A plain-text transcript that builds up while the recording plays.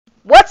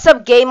What's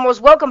up,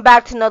 gamers? Welcome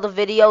back to another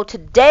video.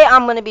 Today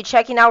I'm going to be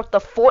checking out the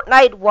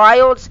Fortnite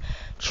Wilds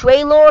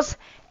trailers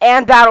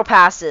and battle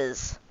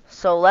passes.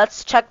 So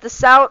let's check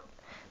this out.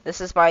 This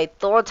is my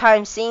third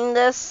time seeing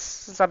this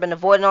since I've been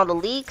avoiding all the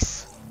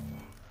leaks.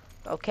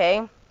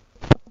 Okay.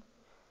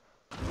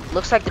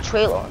 Looks like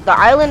the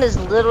island is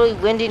literally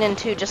winding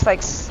into, just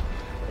like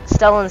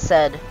Stellan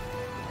said.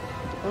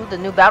 Ooh, the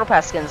new battle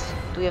pass skins.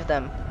 3 of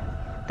them.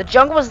 The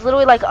jungle was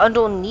literally like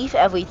underneath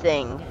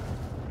everything.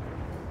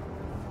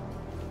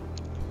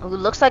 It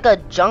looks like a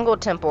jungle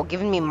temple,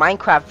 giving me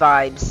Minecraft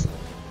vibes.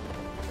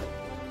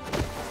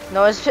 No,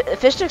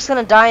 Fishstick's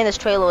gonna die in this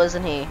trailer,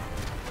 isn't he?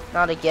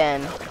 Not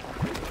again.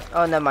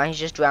 Oh, never mind. He's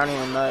just drowning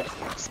in mud.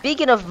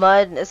 Speaking of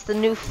mud, it's the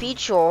new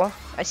feature.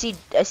 I see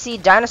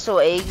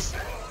dinosaur eggs.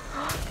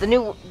 The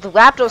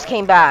raptors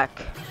came back.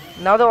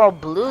 Now they're all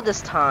blue this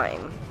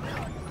time.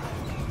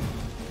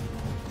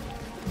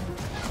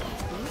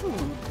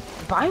 Ooh,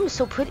 the biome is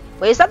so pretty.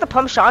 Wait, is that the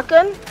pump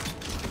shotgun?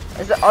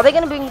 Are they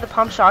gonna bring the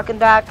pump shotgun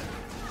back?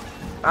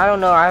 I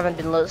don't know. I haven't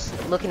been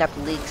looking at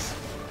the leaks.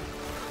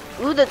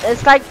 Ooh,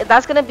 it's like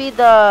that's gonna be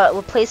the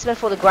replacement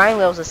for the grind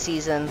whales this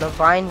season, the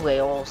vine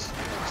whales,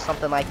 or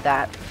something like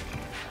that.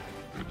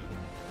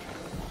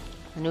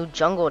 The new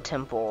jungle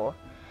temple.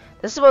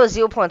 This is where the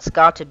 0 point's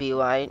got to be,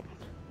 right?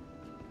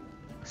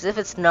 Because if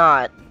it's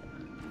not,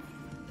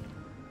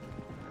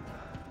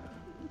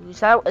 is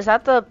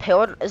that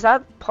part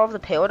of the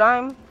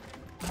paradigm?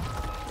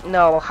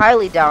 No,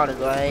 highly doubted,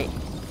 right?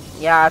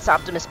 Yeah, it's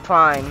Optimus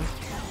Prime.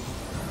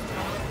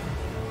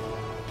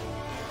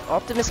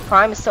 Optimus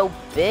Prime is so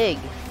big.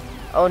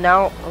 Oh,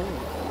 now. Oh.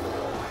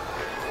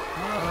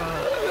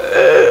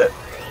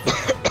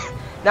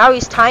 Now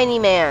he's Tiny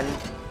Man.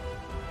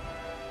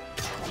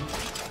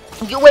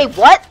 Wait,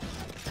 what?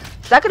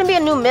 Is that gonna be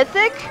a new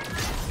mythic?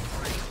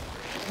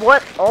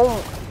 What?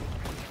 Oh.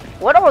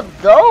 What are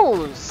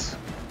those?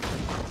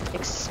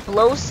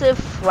 Explosive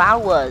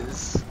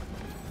flowers.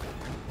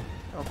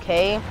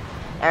 Okay.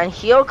 And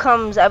here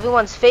comes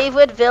everyone's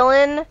favorite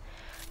villain,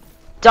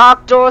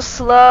 Dr.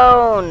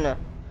 Sloan.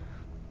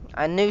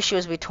 I knew she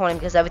was returning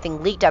because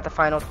everything leaked at the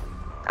final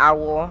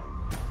hour.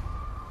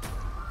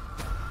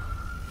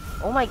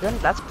 Oh my goodness,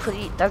 that's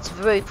pretty. That's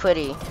very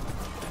pretty.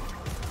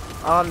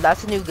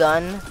 That's a new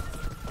gun.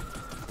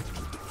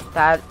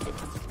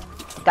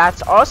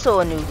 That's also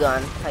a new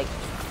gun. Like,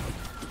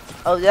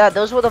 oh yeah,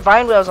 those were the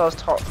vine rails I was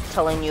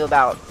telling you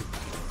about.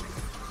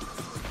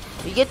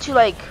 You get to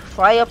like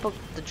fly up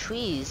the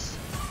trees,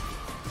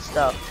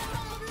 stuff.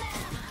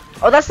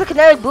 Oh, that's the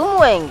kinetic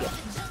boomerang.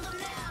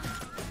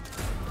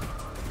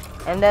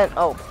 And then,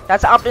 oh,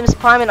 that's Optimus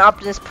Prime and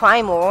Optimus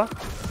Primal.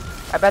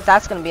 I bet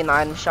that's gonna be in the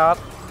item shop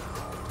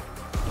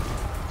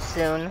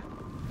soon.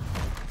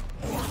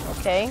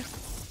 Okay.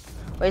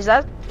 Wait, is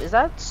that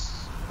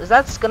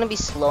gonna be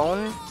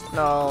Sloan?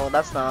 No,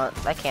 that's not.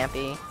 That can't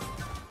be.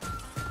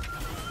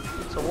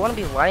 So we're gonna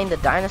be riding the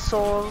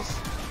dinosaurs.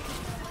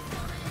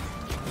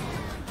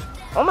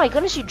 Oh my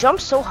goodness, you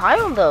jumped so high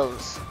on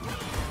those.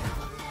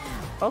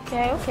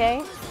 Okay,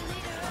 okay.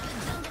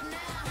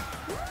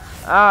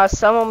 Ah,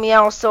 summon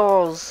meow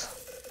souls.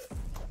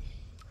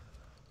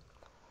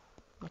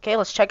 Okay,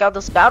 let's check out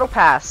this battle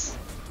pass.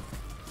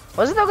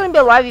 Wasn't there gonna be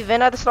a live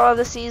event at the start of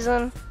the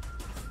season?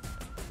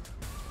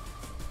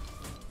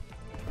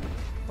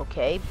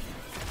 Okay,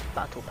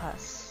 battle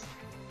pass.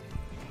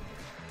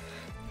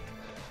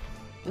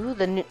 Ooh,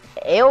 the new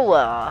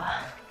Alia.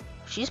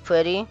 She's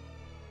pretty.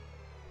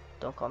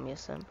 Don't call me a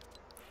sim.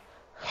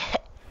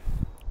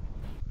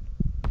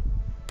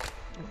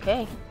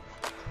 Okay.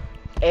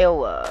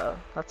 Alia.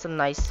 That's a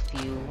nice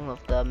view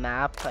of the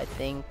map, I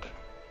think.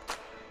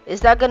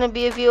 Is that gonna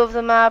be a view of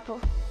the map?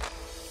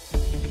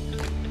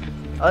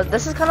 Oh,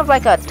 this is kind of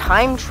like a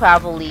time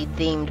travel-y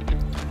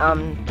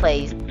themed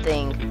play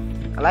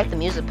thing. I like the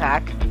music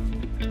pack.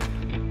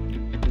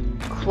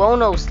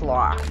 Chronos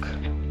Lock.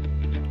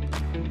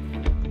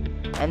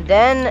 And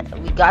then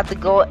we got the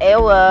girl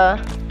Alia.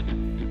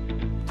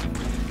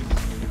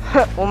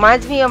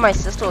 Reminds me of my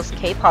sister's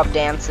K-pop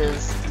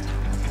dances.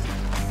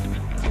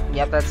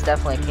 Yep, that's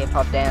definitely a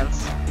K-pop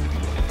dance.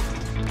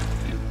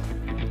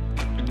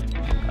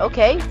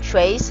 Okay,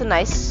 Trace, a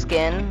nice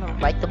skin. I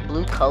like the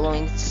blue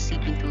coloring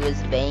seeping through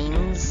his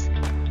veins.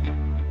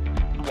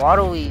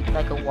 Watery,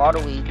 like a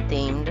watery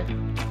themed.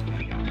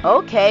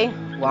 Okay,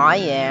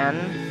 Ryan.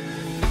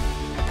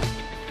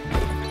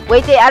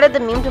 Wait, they added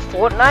the meme to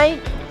Fortnite?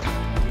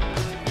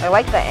 I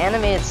like the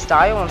animated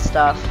style and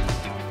stuff.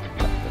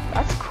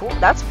 That's cool.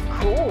 That's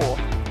cool.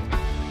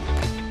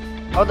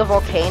 Oh, the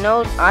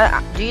volcano.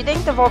 Do you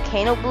think the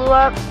volcano blew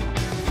up?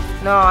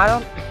 No, I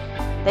don't.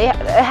 It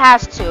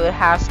has to. It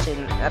has to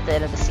at the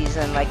end of the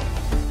season, like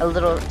a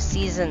little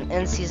in-season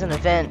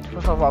event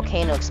with a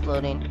volcano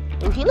exploding.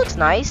 Ooh, he looks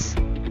nice.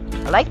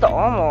 I like the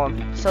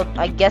armor. So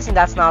I'm guessing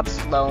that's not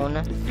Sloan.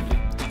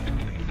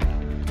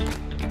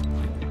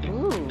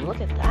 Ooh,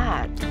 look at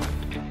that.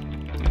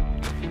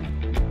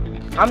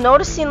 I'm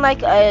noticing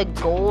like a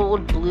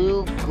gold,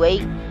 blue,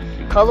 gray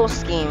color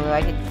scheme.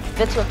 Like it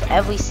fits with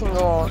every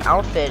single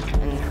outfit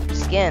and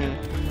skin.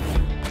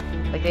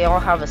 Like Like they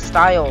all have a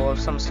style of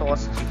some sort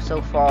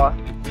so far.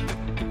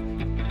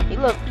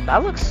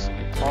 That looks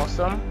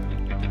awesome.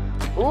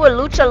 Ooh, a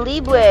Lucha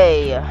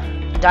Libre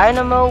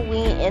Dynamo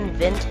we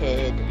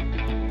invented.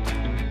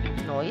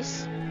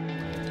 Nice.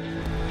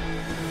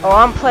 Oh,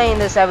 I'm playing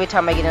this every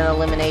time I get an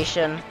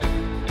elimination.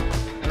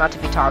 Not to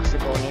be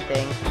toxic or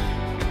anything.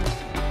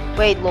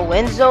 Wait,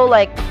 Lorenzo,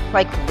 like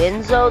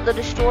Renzo the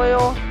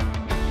Destroyer?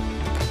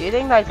 Do you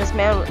think like this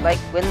man, like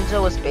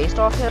Renzo, was based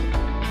off him?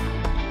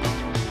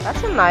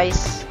 That's a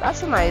nice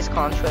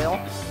contrail.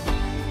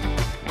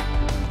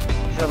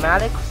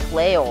 Dramatic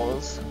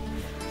flails.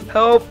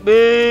 Help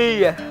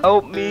me!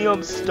 Help me!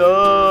 I'm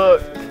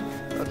stuck.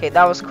 Okay,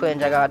 that was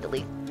cringe. I gotta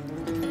delete.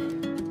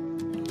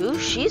 Ooh,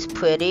 she's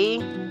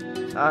pretty.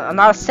 I'm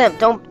not a simp.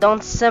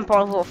 Don't simp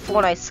on a little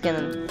Fortnite skin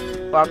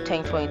in Rock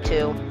Tank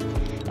 22.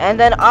 And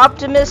then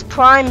Optimus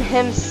Prime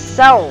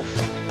himself,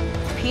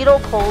 Peter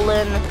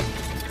Colon,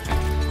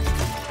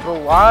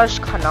 Viraj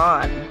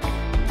Khanna.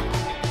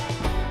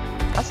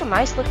 That's a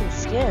nice looking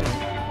skin,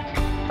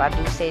 if I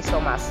do say so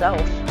myself.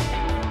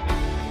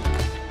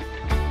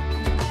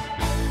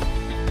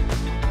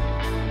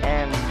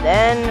 And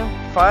then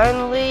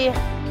finally,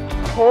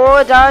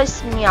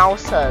 Paradise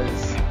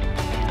Meowsas.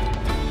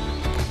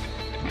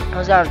 I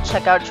was gonna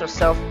check out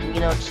yourself, you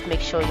know, just make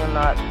sure you're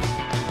not,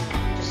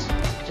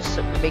 just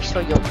make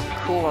sure you're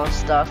cool and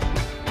stuff.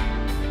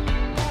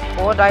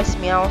 Paradise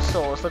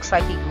Meowsas, looks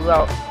like he grew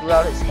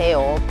out his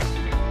hair,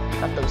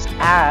 got those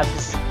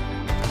abs.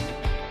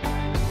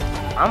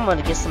 I'm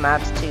gonna get some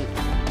abs too.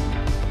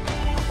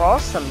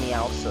 Awesome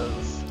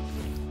Meowsas.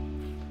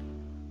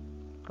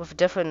 With a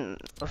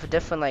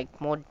different like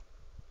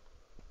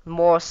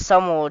more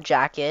summer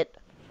jacket.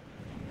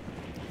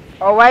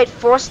 Alright,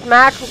 first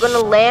match, we're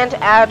gonna land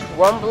at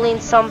Rumbling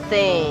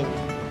Something.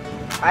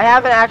 I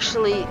haven't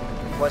actually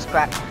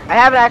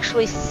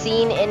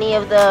seen any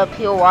of the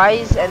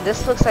POIs, and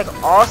this looks like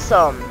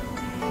awesome.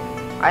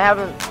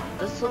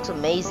 This looks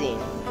amazing.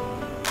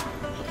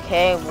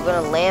 Okay, we're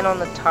gonna land on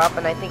the top,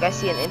 and I think I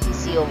see an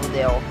NPC over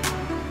there.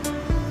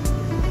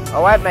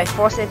 Alright, my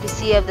first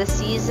NPC of the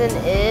season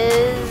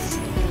is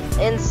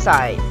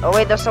inside. Oh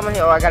wait, there's someone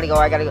here. Oh, I gotta go.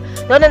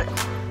 No.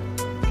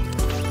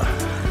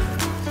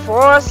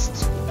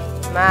 First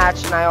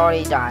match, and I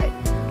already died.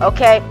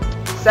 Okay,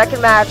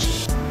 second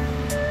match.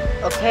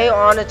 Okay,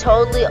 on a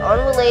totally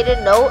unrelated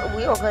note,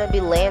 we are gonna be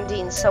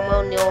landing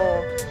somewhere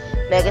near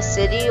Mega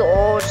City,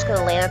 or we're just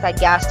gonna land at that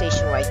gas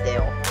station right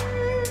there.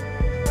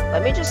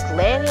 Let me just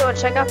land here and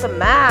check out the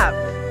map.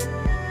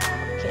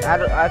 Okay,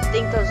 I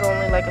think there's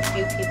only like a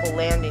few people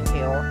landing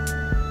here.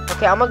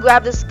 Okay, I'm gonna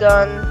grab this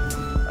gun.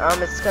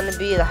 It's gonna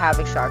be the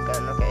Havoc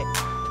shotgun.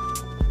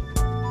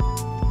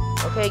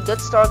 Okay,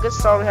 good start. We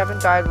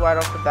haven't died right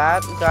off the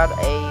bat. We got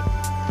a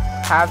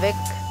Havoc.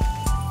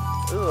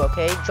 Ooh,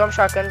 okay. Drum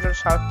shotgun.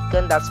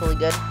 That's really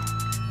good.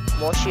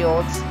 More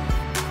shields.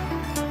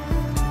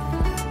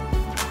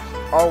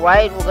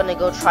 Alright, we're gonna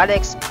go try to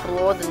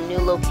explore the new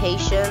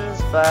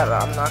locations, but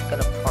I'm not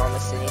gonna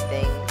promise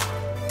anything.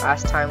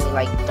 Last time we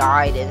like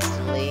died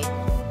instantly.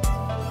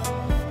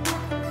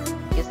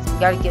 We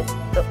gotta get.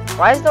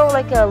 Why is there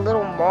like a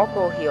little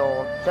marker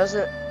here? There's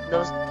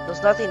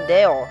nothing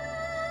there.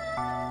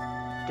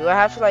 Do I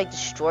have to like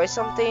destroy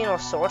something or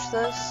search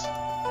this?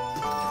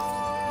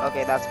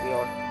 Okay, that's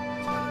weird.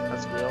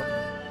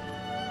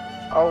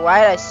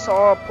 Alright, I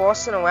saw a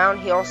person around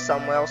here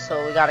somewhere,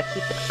 so we gotta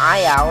keep an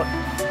eye out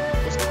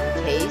just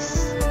in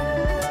case.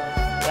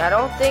 Yeah, I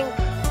don't think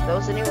there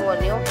was anyone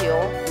near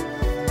here.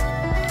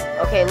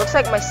 Okay, looks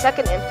like my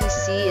second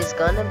NPC is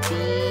gonna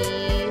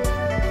be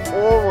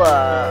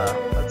Alia.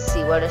 Let's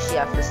see, what does she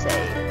have to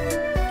say?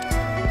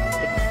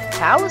 The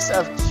Chalice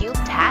of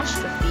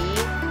Catastrophe?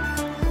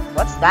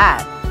 What's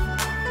that?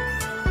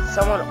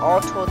 Someone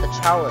altered the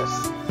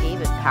chalice, gave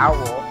it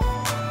power.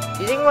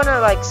 Do you think one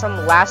of like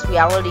some last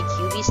reality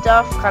QB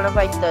stuff, kind of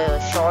like the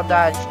shard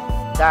that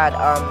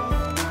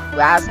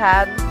Raz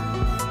had?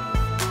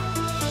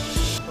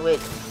 Wait,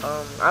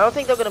 I don't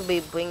think they're gonna be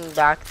bringing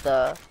back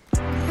the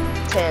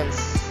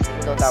tents,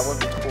 though that would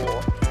be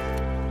cool.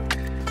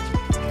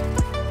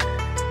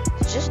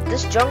 It's just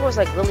this jungle is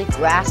like really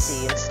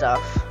grassy and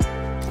stuff.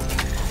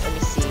 Let me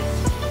see.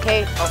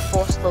 Okay, our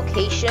first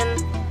location.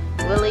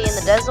 Really in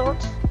the desert,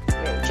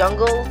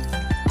 jungle,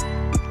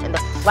 and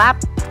the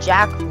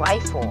flapjack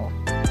rifle.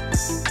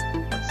 What's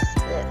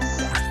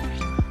this?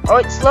 Oh,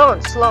 it's Sloan.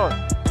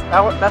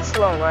 That's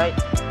Sloan, right?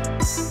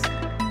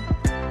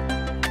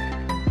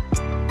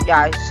 Yeah,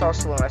 I saw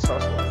Sloan.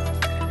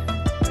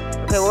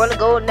 Okay,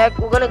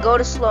 we're gonna go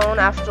to Sloan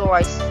after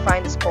I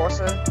find this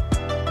person.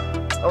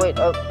 Oh wait,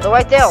 they're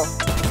right there.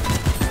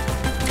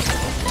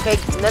 Okay,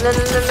 no.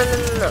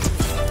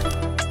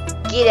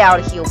 Get out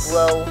of here,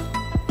 bro.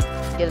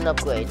 Get an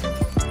upgrade.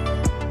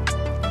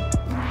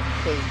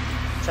 Okay,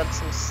 chug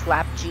some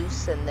slap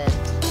juice and then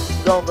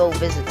we're gonna go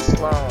visit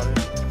Sloan.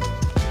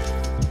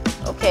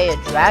 Okay, a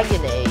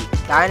dragon egg,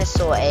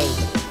 dinosaur egg.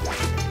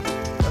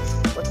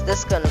 What's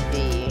this gonna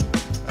be?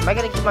 Am I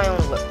gonna get my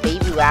own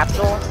baby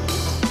raptor?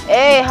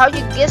 Hey, how'd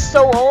you get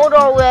so old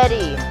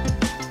already?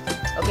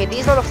 Okay, Okay,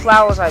 these are the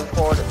flowers I've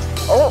hoarded.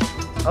 Oh,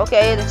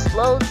 okay, it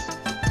explodes.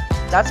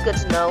 That's good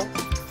to know.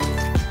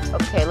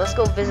 Okay, let's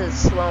go visit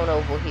Sloan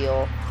over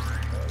here.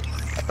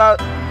 I thought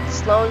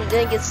Sloan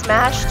didn't get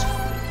smashed.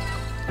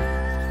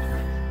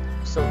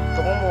 So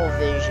thermal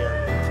vision.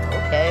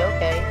 Okay,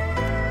 okay.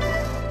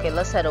 Okay,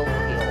 let's head over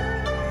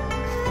here.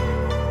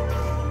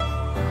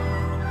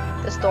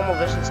 This thermal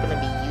vision is gonna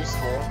be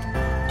useful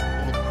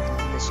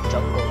in this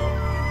jungle.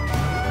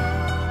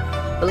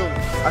 Boom.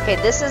 Okay,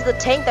 this is the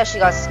tank that she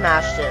got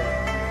smashed in.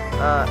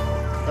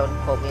 Don't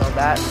quote me on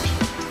that.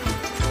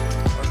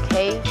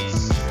 Okay.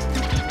 Let's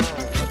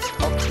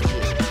talk to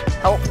you.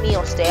 Help me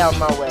or stay out of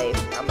my way.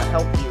 I'm gonna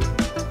help you.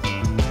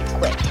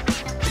 Quick.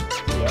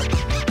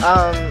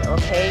 Yeah.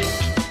 Okay.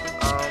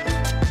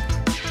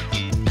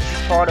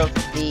 Part of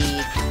the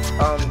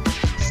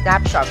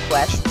snapshot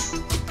quests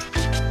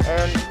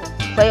and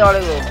play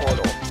audio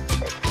portal.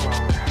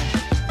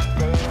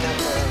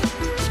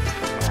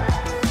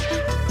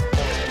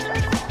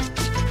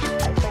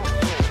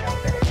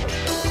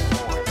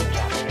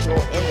 You're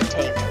in the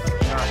tank.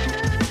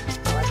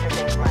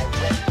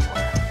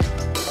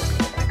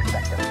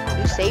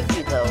 Who saved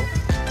you though?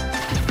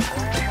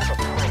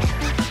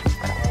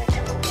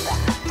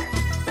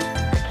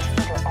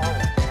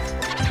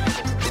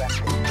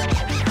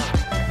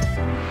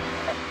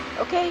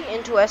 Okay,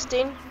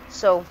 interesting.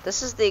 So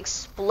this is the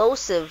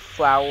explosive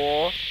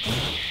flower.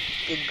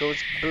 It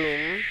goes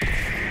boom.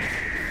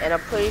 And I'm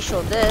pretty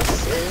sure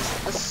this is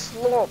the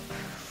slurp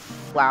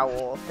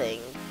flower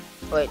thing.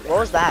 Wait, what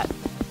was that?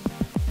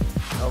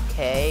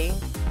 Okay.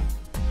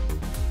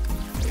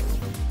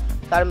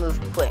 Gotta move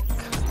quick.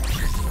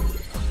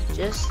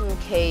 Just in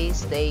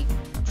case they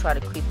try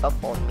to creep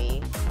up on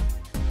me.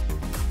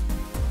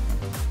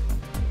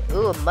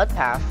 Ooh, a mud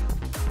path.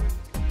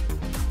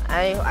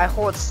 I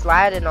hold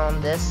sliding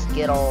on this,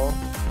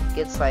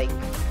 gets like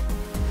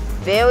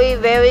very,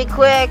 very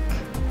quick.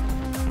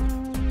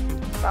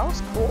 That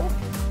was cool.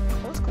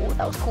 That was cool.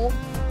 That was cool.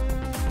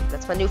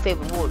 That's my new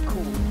favorite word,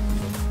 cool.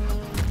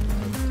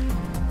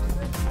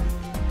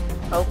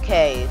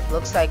 Okay,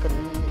 looks like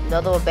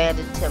another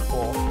abandoned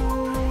temple.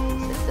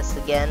 Let's hit this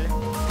again.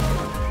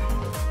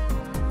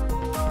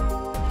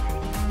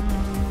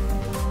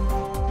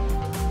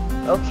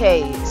 Okay,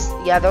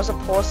 yeah, there's a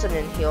person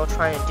in here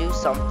trying to do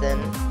something,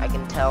 I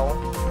can tell.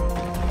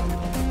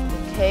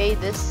 Okay,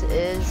 this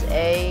is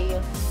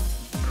a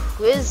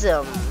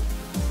prism.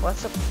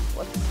 What's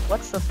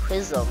the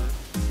prism?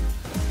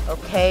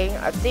 Okay,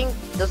 I think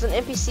there's an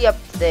NPC up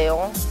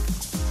there,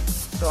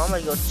 so I'm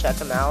gonna go check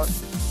him out.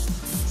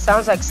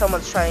 Sounds like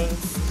someone's in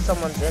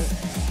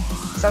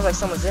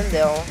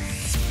there.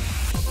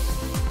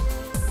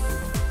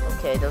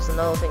 Okay, there's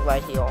another thing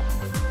right here.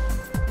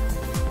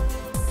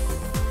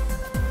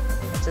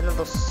 It's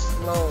another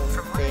Sloan thing.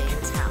 From what I can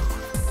tell,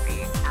 the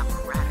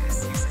apparatus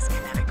uses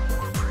kinetic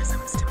ore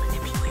prisms to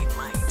manipulate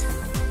light.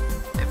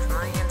 If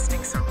my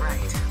instincts are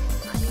right,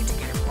 I need to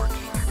get it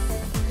working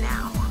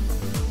now.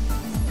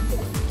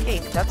 Okay,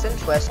 that's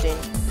interesting.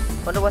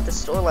 Wonder what the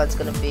storyline's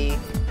gonna be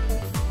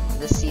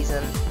this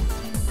season.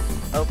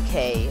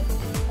 Okay,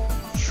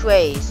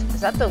 trays. Is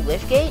that the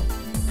lift gate?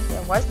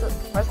 Yeah. Why's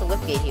the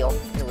lift gate here?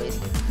 Anyways,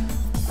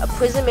 a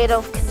prism made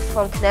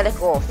from kinetic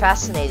ore.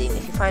 Fascinating.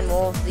 If you find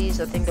more of these,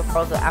 I think they're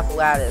part of the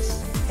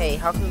apparatus. Hey,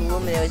 how can the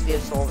luminaries be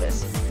of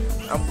service?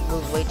 I'll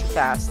move way too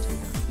fast.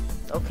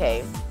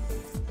 Okay.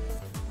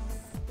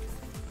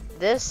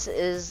 This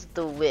is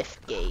the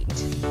lift gate.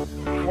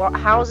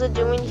 How's it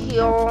doing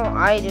here?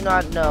 I do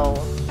not know.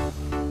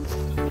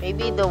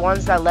 Maybe the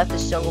ones that left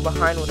this jungle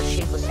behind with a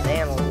shapeless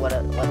man or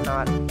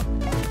whatnot.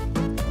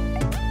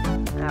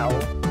 Ow.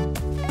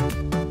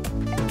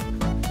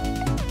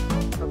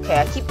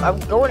 Okay, I'm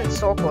going in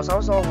circles. I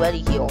was already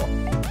here.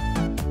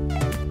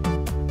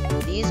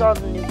 These are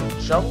the new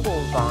jungle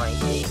vine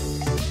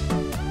things.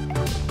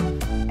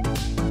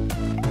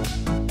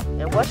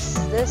 And what's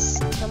this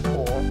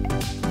temple?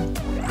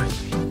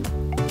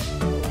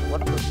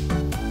 What is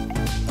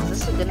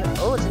this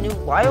oh, it's a new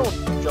wild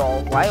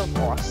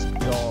boss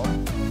jaw.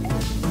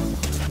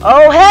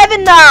 Oh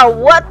heaven now!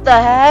 What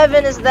the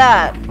heaven is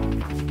that?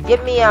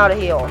 Get me out of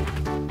here.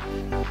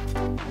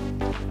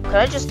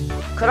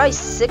 Could I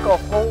sick a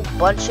whole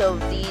bunch of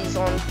these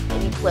on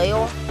any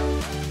player?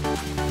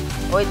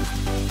 Wait,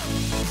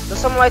 there's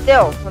something right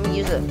there. Let me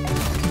use it.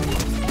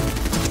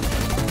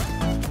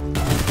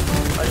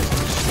 I'll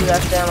just shoot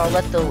at them. I'll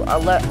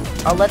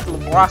let the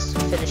boss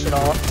finish it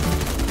off.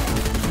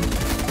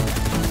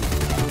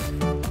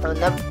 Oh,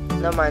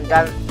 never mind.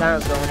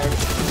 Dino's going in.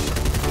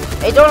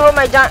 Hey, don't hold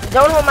my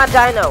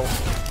dino.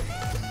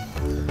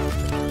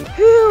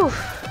 Whew.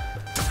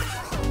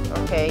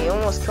 Okay, you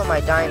almost killed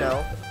my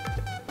dino.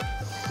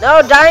 No,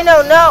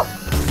 dino, no!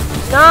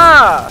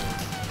 Nah!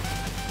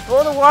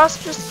 Bro, the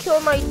wasp just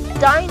killed my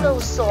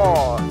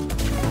dinosaur!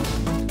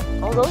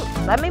 Although,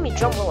 that made me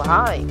jump real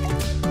high.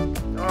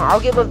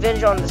 I'll get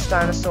revenge on this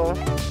dinosaur.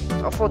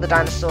 I'll throw the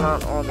dinosaur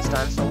on this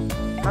dinosaur.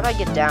 How'd I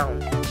get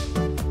down?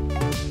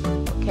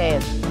 Okay,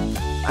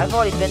 I've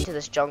already been to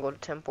this jungle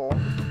temple.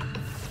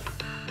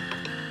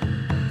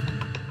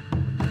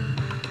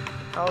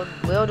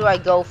 Where do I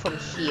go from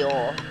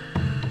here?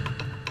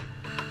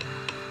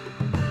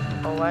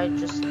 Oh, I'll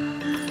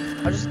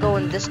just go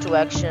in this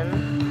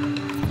direction.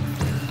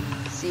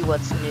 See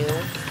what's new.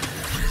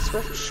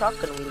 Swift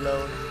shotgun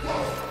reload.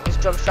 This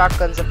drum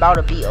shotgun's about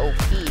to be OP.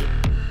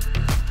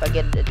 If I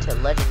get it to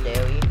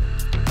legendary.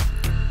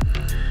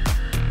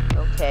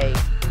 Okay.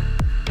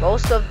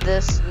 Most of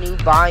this new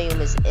biome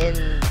is in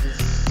the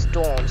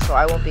storm, so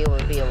I won't be able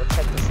to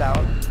check this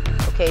out.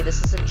 Okay,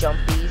 this is a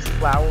jumpy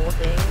flower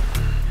thing.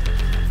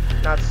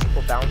 Not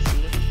super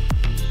bouncy.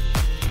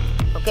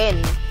 Okay,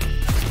 and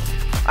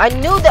I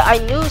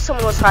knew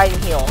someone was hiding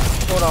here.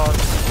 Hold on.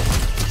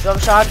 Drum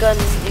shotgun,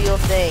 do your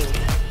thing.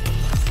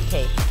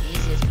 Okay,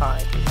 easy as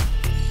pie.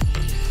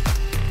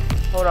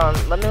 Hold on,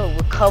 let me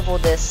recover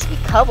this.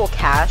 Recover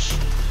cash.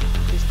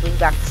 Please bring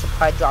back the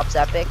supply drops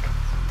epic.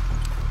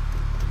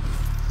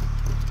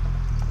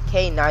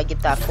 Okay, now I get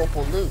that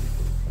purple loot.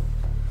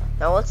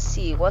 Now let's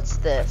see, what's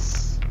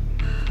this?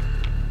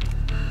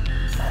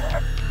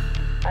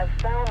 I've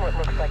found what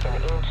looks like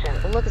an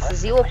ancient... Oh, look, it's a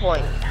 0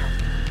 point.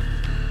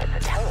 It's a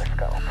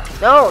telescope.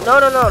 No.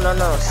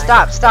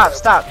 Stop.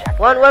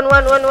 One.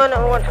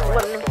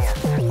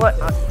 What?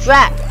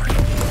 Drat.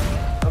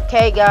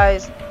 Okay,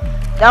 guys.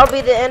 That'll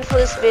be the end for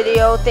this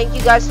video. Thank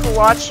you guys for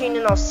watching,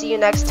 and I'll see you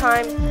next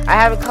time. I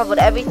haven't covered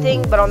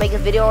everything, but I'll make a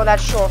video on that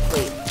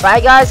shortly. Bye,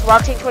 guys.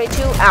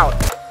 Rocktail22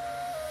 out.